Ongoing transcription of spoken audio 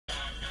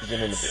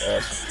Begin in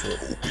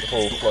the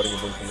whole flooding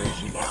of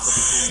information.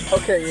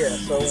 Okay, yeah.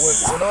 So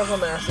when I was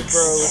on acid,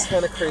 bro, it was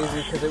kind of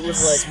crazy because it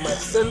was like my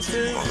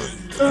senses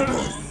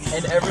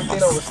and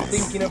everything I was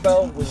thinking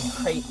about was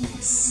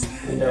heightened.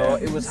 You know,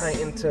 it was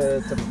heightened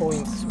to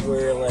points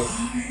where like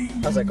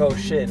I was like, oh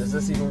shit, is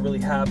this even really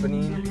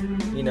happening?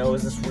 You know,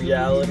 is this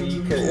reality?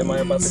 Am I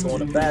about to go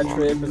on a bad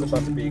trip? Is it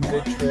about to be a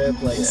good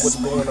trip? Like, what's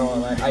going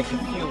on? Like, I can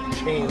feel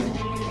change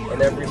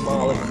in every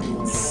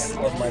molecule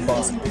of my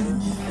body.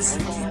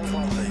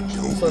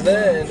 So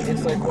then,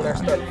 it's like when I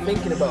start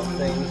thinking about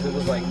things, it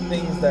was like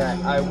things that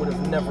I would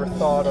have never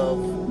thought of,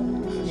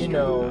 you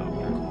know,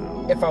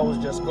 if I was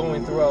just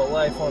going throughout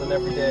life on an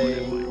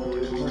everyday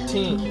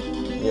routine.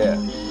 Yeah.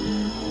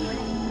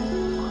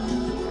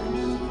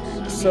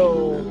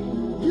 So...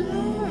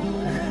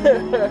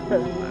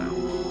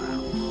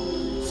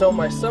 So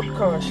my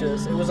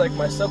subconscious, it was like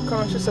my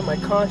subconscious and my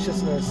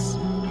consciousness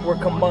were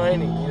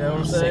combining, you know what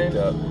I'm saying? Synced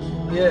up.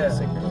 Yeah.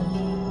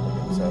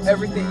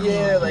 Everything,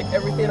 yeah, like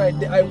everything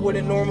I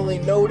wouldn't normally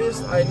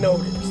notice, I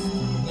noticed.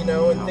 You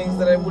know, and things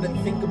that I wouldn't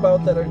think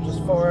about that are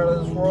just far out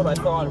of this world, I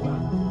thought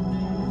about.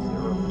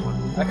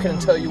 I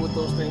couldn't tell you what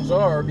those things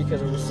are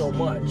because it was so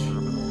much,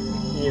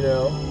 you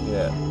know?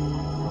 Yeah.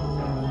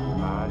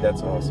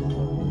 That's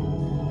awesome.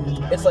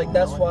 It's like,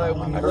 that's why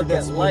when you look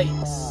at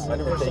lights... I've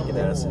never taken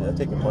acid. I've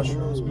taken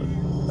mushrooms, but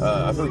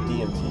I've heard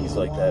DMT's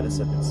like that,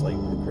 except it's like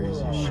the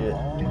craziest shit.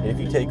 And if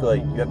you take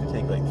like, you have to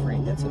take like 3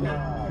 hits of it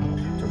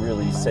to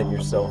really send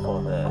yourself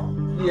on that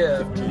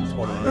 15,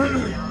 20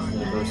 minute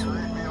universal.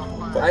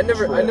 I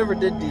never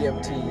did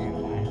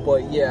DMT,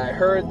 but yeah, I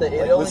heard that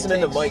it like, only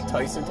listening takes... to Mike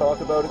Tyson talk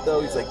about it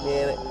though, he's like,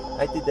 man,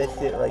 I did that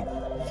shit like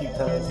a few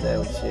times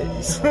now and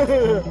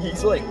shit.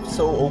 He's like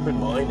so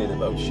open-minded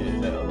about shit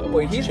now. Though.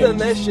 Wait, he's done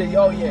that shit.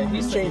 Oh yeah,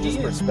 he's changed his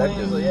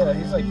perspective.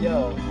 He's like,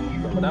 yo,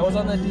 when I was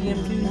on that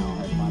DMT,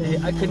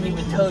 I couldn't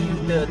even tell you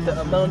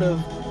the amount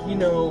of, you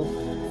know,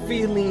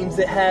 feelings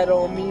it had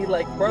on me.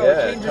 Like, bro,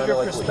 it changes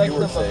your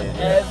perspective of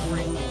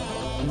everything.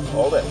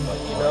 All that,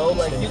 you know,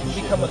 like you can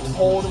become a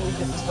totally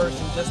different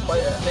person just by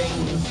the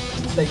things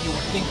that you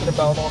were thinking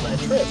about on that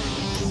trip.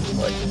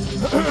 Like,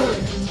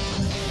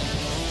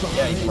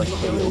 yeah, he's like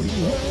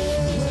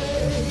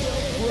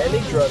any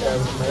drug I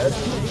was mad,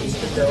 you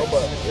know,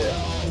 but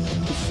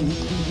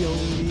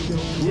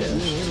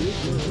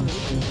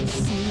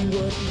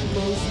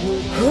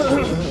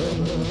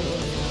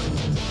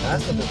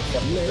that's a bit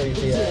fucking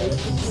crazy ass.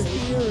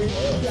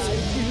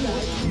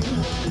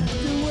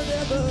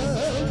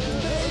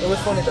 It was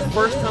funny, the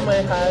first time I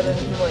had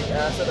anything like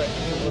acid, I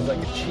think it was like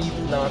a cheap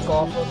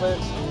knockoff of it.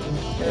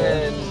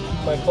 And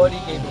my buddy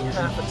gave me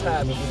half a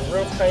tab. It was a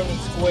real tiny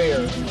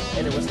square,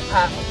 and it was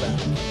half of that.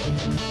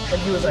 And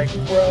he was like,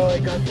 bro, I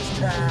got this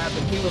tab.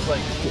 And he was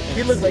like,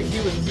 he looked like he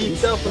was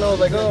geeked up, and I was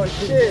like, oh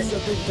shit,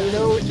 you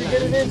know what you're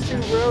getting into,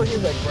 bro? He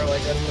was like, bro, I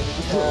got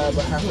this tab,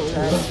 a half a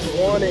tab, if you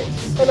want it.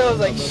 And I was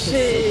like,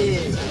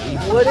 shit,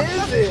 what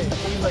is it?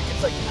 He's like,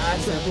 it's like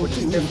acid, which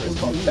is different, it's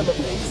called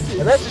chemical.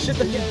 And that's the shit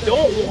that you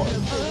don't want.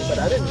 But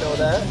I didn't know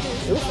that.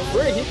 It was for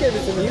free. He gave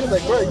it to me. He was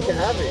like, bro, you can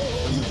have it.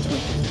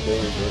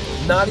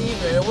 Not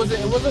even. It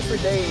wasn't for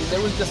days.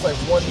 It was just like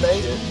one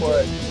night.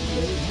 But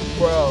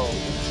bro,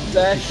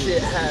 that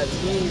shit had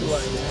me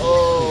like,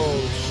 oh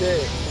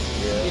shit.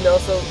 Yeah. You know,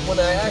 so when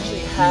I actually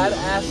had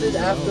acid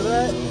after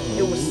that,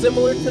 it was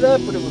similar to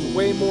that, but it was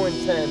way more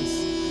intense,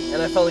 and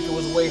I felt like it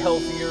was way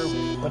healthier,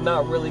 but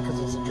not really because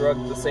it's a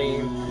drug the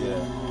same. Yeah.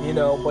 You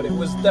know, but it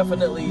was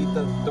definitely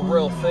the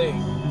real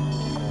thing.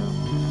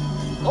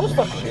 I was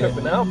fucking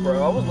tripping out,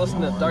 bro. I was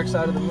listening to Dark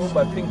Side of the Moon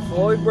by Pink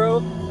Floyd,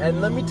 bro.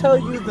 And let me tell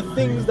you the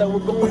things that were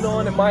going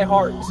on in my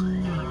heart.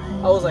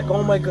 I was like,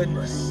 oh my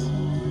goodness.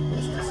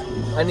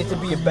 I need to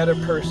be a better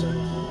person.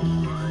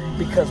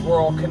 Because we're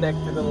all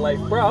connected in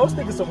life. Bro, I was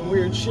thinking some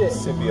weird shit.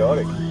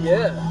 Symbiotic.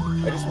 Yeah.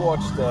 I just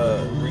watched,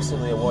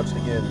 recently I watched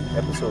again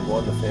episode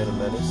 1, The Phantom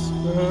Menace.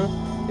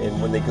 Mm-hmm.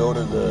 And when they go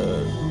to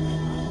the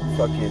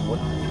fucking,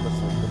 what's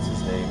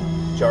his name?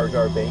 Jar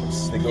Jar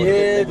Binks. They go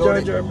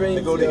Jar Jar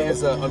Binks. They go to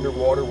his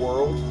underwater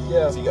world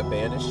because he got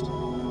banished.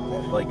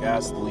 And, like,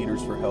 asked the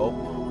leaders for help.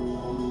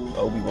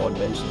 Obi-Wan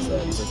mentions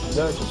that. He's like, you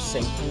guys are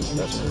synced.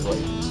 That's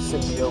like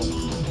symbiote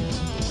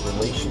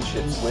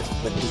relationships with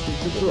the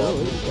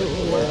land.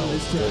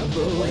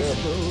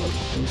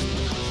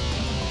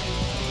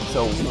 So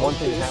one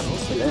thing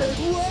happens to them, it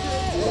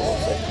will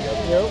affect the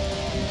other.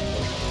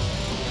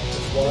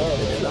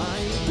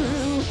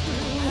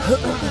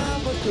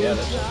 Yeah,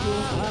 that's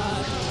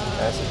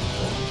acid.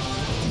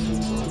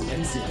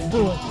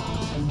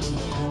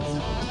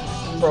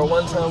 Bro,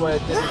 one time I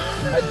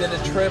did a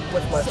trip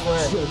with my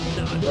friend,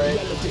 right?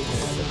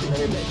 Her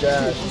name is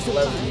Jazz, she's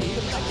 11.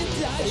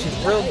 And she's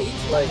real,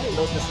 like,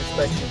 no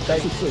disrespect, she's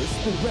tight.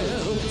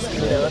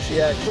 You know, she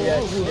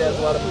has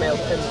a lot of male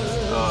tendencies.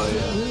 Oh,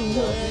 yeah.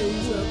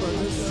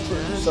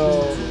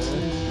 So,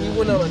 we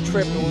went on a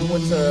trip and we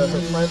went to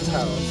her friend's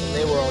house and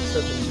they were all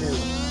tripping too.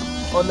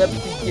 On the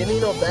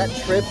beginning of that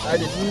trip, I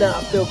did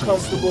not feel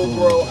comfortable,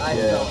 bro. I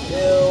felt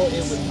ill.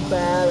 It was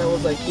bad. I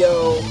was like,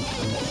 yo,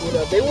 You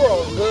know, they were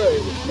all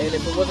good, and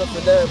if it wasn't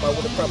for them, I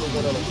would have probably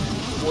went on a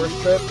worse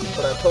trip.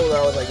 But I told her,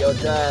 I was like, yo,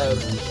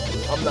 Jazz,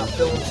 I'm not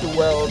feeling too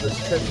well. This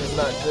trip is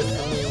not good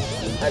for me.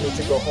 I need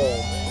to go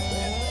home.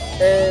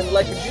 And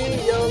like a G,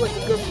 yo, like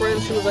a good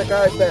friend, she was like,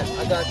 all right, bet,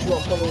 I got you,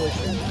 I'm pulling with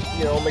you.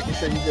 You know, making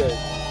sure you're good.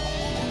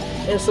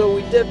 And so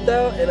we dipped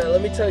out, and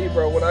let me tell you,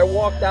 bro, when I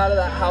walked out of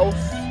that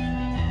house,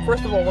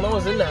 first of all, when I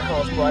was in that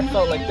house, bro, I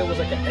felt like there was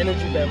like an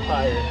energy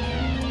vampire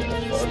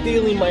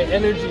stealing my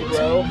energy,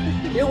 bro.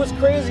 It was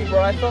crazy, bro.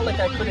 I felt like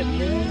I couldn't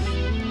move.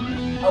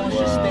 I was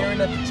just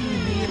staring at the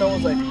TV, and I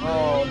was like,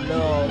 oh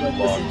no, like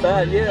this is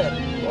bad, yeah.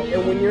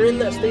 And when you're in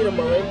that state of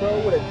mind, bro,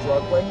 with a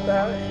drug like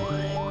that,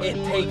 it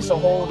takes a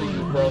hold of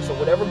you, bro. So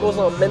whatever goes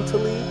on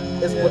mentally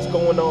is what's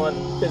going on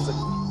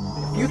physically.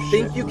 If you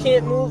think you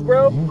can't move,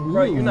 bro,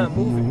 you're not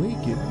moving.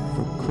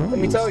 Let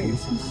me tell you.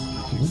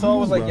 So I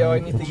was like, yo, I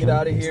need to get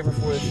out of here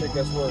before this shit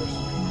gets worse.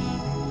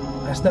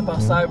 I step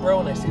outside, bro,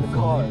 and I see the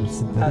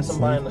cars passing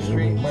by on the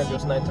street. Mind you,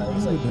 it's nighttime.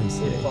 It's like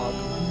 8 o'clock.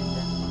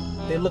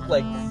 They look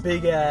like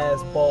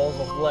big-ass balls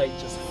of light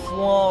just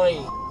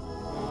flying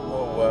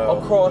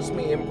across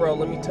me. And, bro,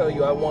 let me tell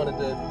you, I wanted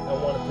to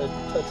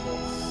touch them.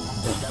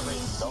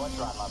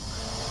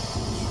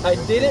 I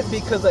didn't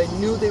because I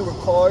knew they were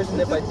cars, and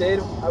if I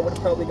did, I would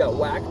have probably got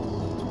whacked.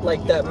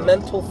 Like, that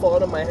mental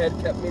thought in my head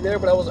kept me there,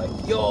 but I was like,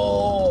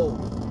 yo,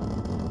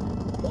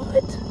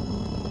 what?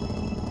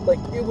 Like,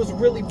 it was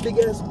really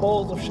big-ass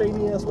balls of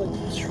shiny-ass, like,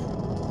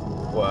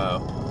 wow.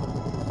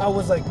 I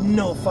was like,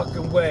 no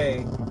fucking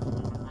way.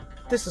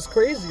 This is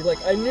crazy. Like,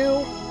 I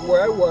knew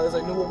where I was.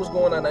 I knew what was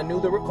going on. I knew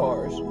there were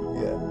cars.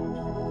 Yeah.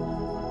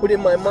 But in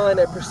my mind,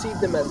 I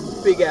perceived them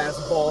as big-ass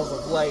balls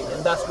of light,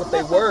 and that's what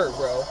they were,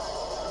 bro.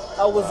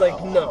 I was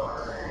like, no.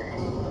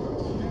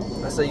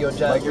 I said, yo,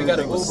 Jack, like we got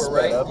an Uber,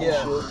 right?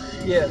 Yeah.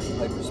 Yeah.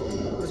 Like, it was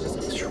just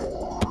like,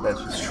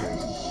 that's just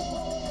crazy.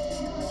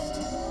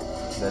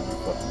 That'd be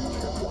fucking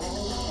triple.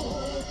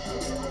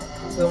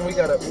 So then we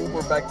got an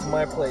Uber back to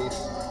my place,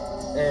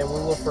 and we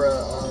went for a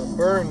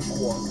burn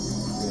walk.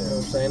 You know what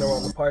I'm saying?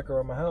 Around the park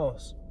around my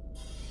house.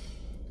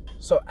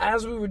 So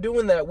as we were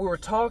doing that, we were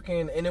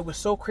talking, and it was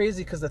so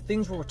crazy because the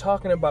things we were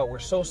talking about were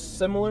so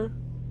similar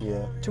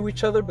to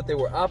each other, but they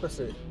were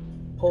opposite,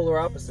 polar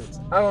opposites.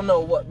 I don't know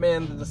what,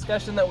 man, the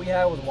discussion that we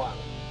had was wild.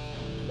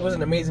 It was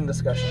an amazing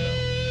discussion, though.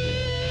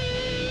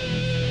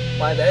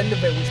 By the end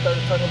of it, we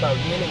started talking about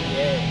yin and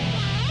yang.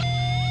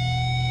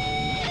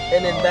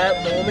 And in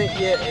that moment,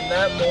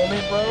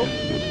 bro,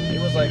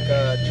 it was like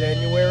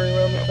January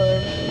around the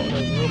time. It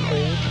was real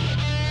cold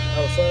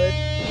outside.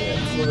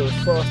 So there was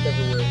frost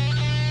everywhere.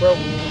 Bro,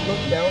 when you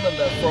look down on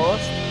that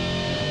frost,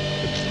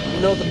 you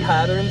know the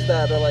patterns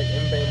that are like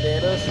in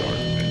bandanas?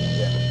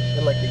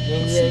 And like the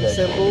yin yang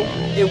symbol?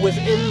 It was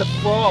in the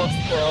frost,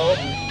 bro.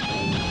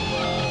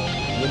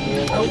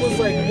 I was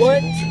like,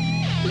 what?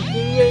 The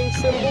yin yang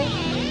symbol?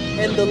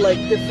 And the like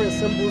different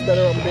symbols that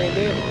are on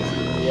bandanas.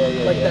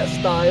 That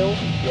style.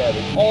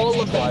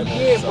 All of that.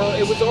 Yeah, bro.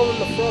 It was all in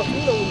the frost.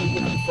 You know when you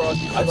get the frost,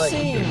 I've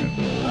seen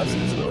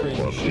some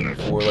crazy shit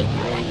before, like the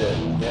way that,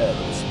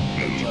 those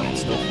giant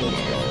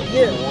snowflakes are.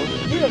 Yeah.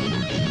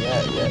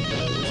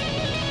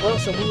 Well,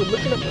 so we were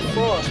looking at the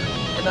frost,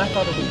 and I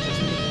thought it was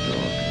just me.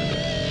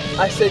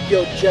 I said,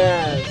 yo,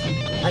 Jazz,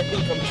 I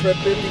think I'm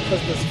tripping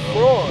because this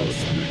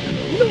frost,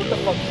 you know what the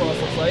fuck frost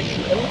looks like?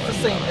 It looks the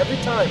same every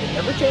time. It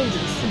never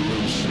changes.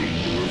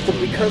 But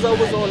because I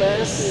was on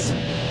acid,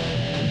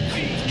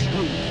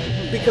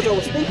 because I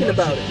was thinking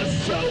about it.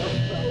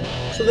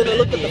 So then I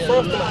looked at the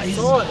frost and I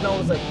saw it and I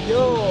was like,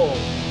 yo,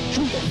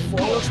 the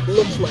frost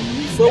looks like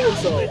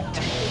so-and-so.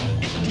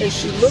 And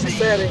she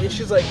looks at it and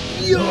she's like,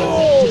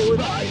 yo!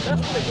 That's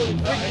what really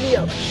freaked me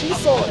out. She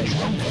saw it.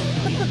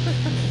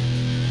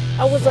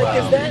 I was like,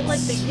 is that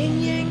like the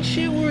yin-yang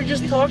shit we were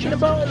just talking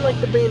about and like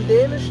the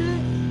bandana shit?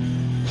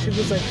 She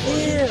was like,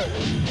 yeah.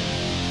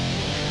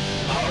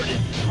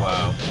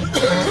 Wow.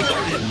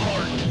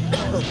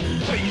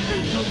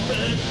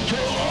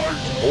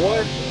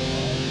 Or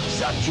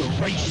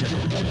saturation,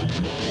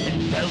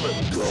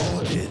 enveloped,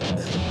 golden,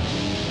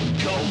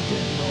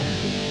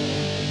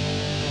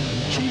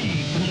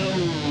 key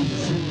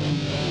blows,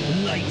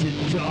 light and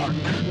dark,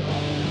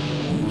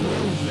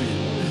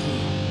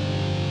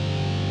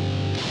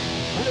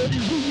 what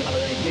is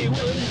reality?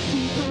 What is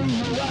see through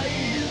your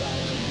eyes?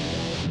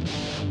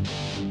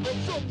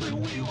 That's something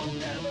we will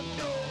never